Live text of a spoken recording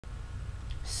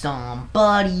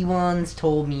Somebody once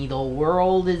told me the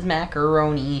world is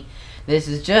macaroni. This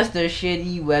is just a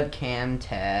shitty webcam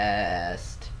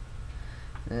test.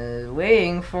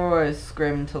 Waiting for a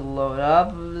scrim to load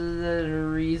up. The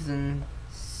reasons.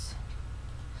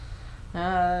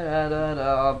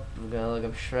 Gotta look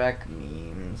up Shrek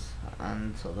memes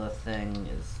until the thing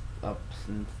is up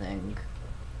and think.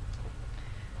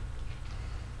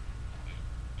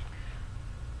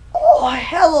 Oh,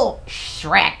 hello,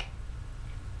 Shrek.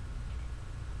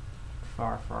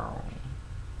 Far, far away.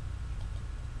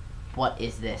 What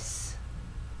is this?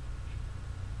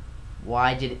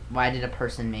 Why did a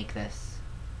person make this?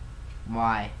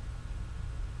 Why?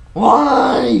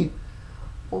 Why?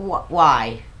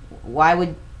 Why? Why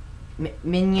would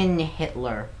Minion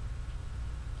Hitler?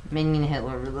 Minion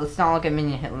Hitler. Let's not look at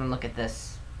Minion Hitler and look at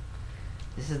this.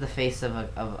 This is the face of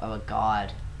a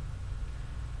god.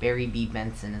 Barry B.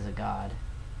 Benson is a god.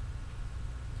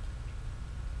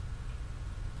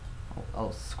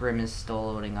 Oh, Scrim is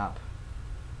still loading up.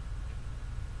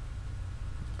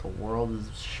 The world is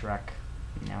Shrek.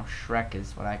 Now Shrek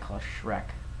is what I call Shrek.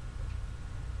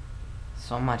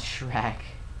 So much Shrek.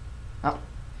 Oh,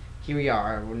 here we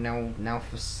are. We're now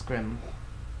for Scrim.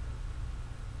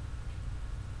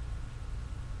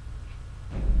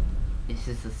 This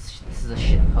is a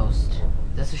shit post.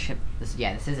 This is a shit.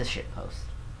 This is a shit post.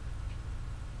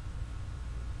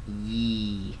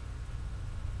 Yee.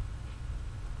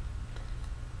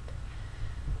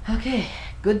 Okay,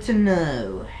 good to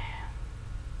know.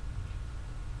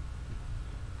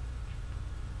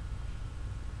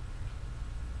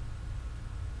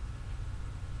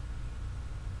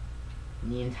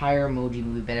 The entire Emoji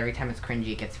Movie, but every time it's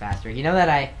cringy, it gets faster. You know that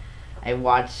I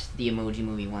watched the Emoji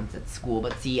Movie once at school,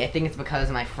 but see, I think it's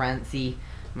because my friends,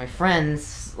 my friend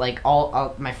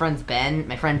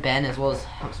Ben, as well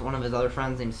as one of his other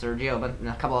friends named Sergio, but and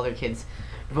a couple other kids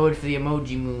voted for the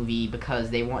Emoji Movie because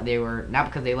they were not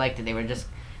because they liked it. They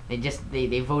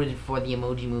voted for the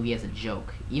Emoji Movie as a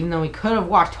joke, even though we could have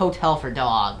watched Hotel for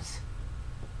Dogs.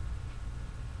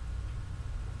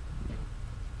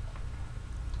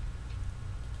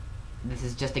 This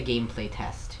is just a gameplay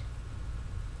test.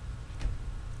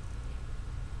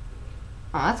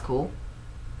 Oh, that's cool.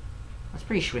 That's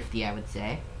pretty swifty, I would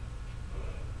say.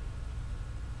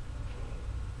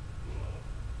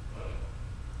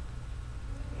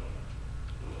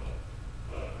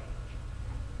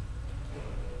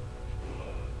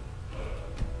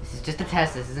 This is just a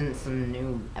test. This isn't some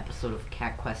new episode of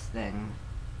Cat Quest thing.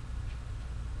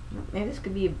 Maybe this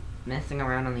could be a messing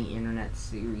around on the internet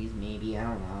series, maybe. I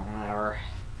don't know. Whatever.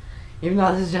 Even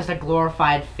though this is just a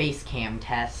glorified face cam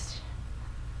test.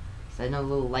 So I know the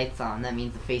little lights on, that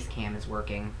means the face cam is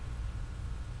working.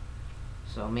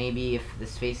 So maybe if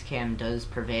this face cam does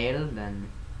prevail, then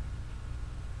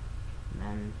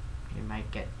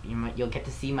you'll get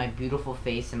to see my beautiful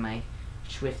face and my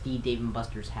swifty Dave &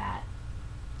 Buster's hat.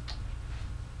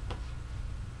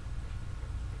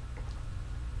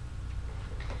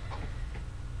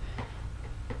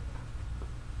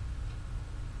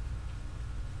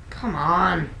 Come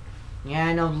on. Yeah,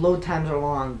 I know load times are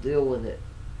long. Deal with it.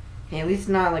 Hey, at least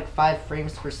not like 5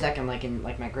 frames per second like in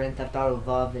my Grand Theft Auto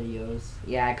VA videos.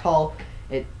 Yeah, I call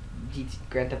it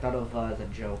Grand Theft Auto VA as a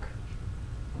joke.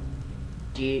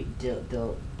 Deal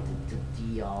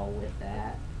with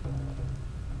that.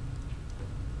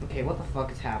 Okay, what the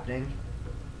fuck is happening?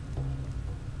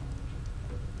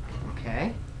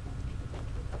 Okay.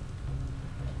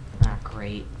 Ah,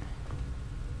 great.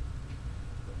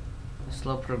 The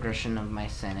slow progression of my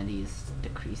sanity is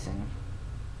decreasing.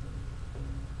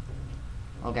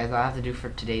 Well, guys, I'll have to do for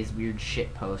today's weird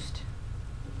shit post.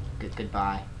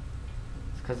 Goodbye.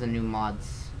 It's because of new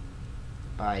mods.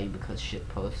 Bye, because shit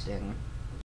posting.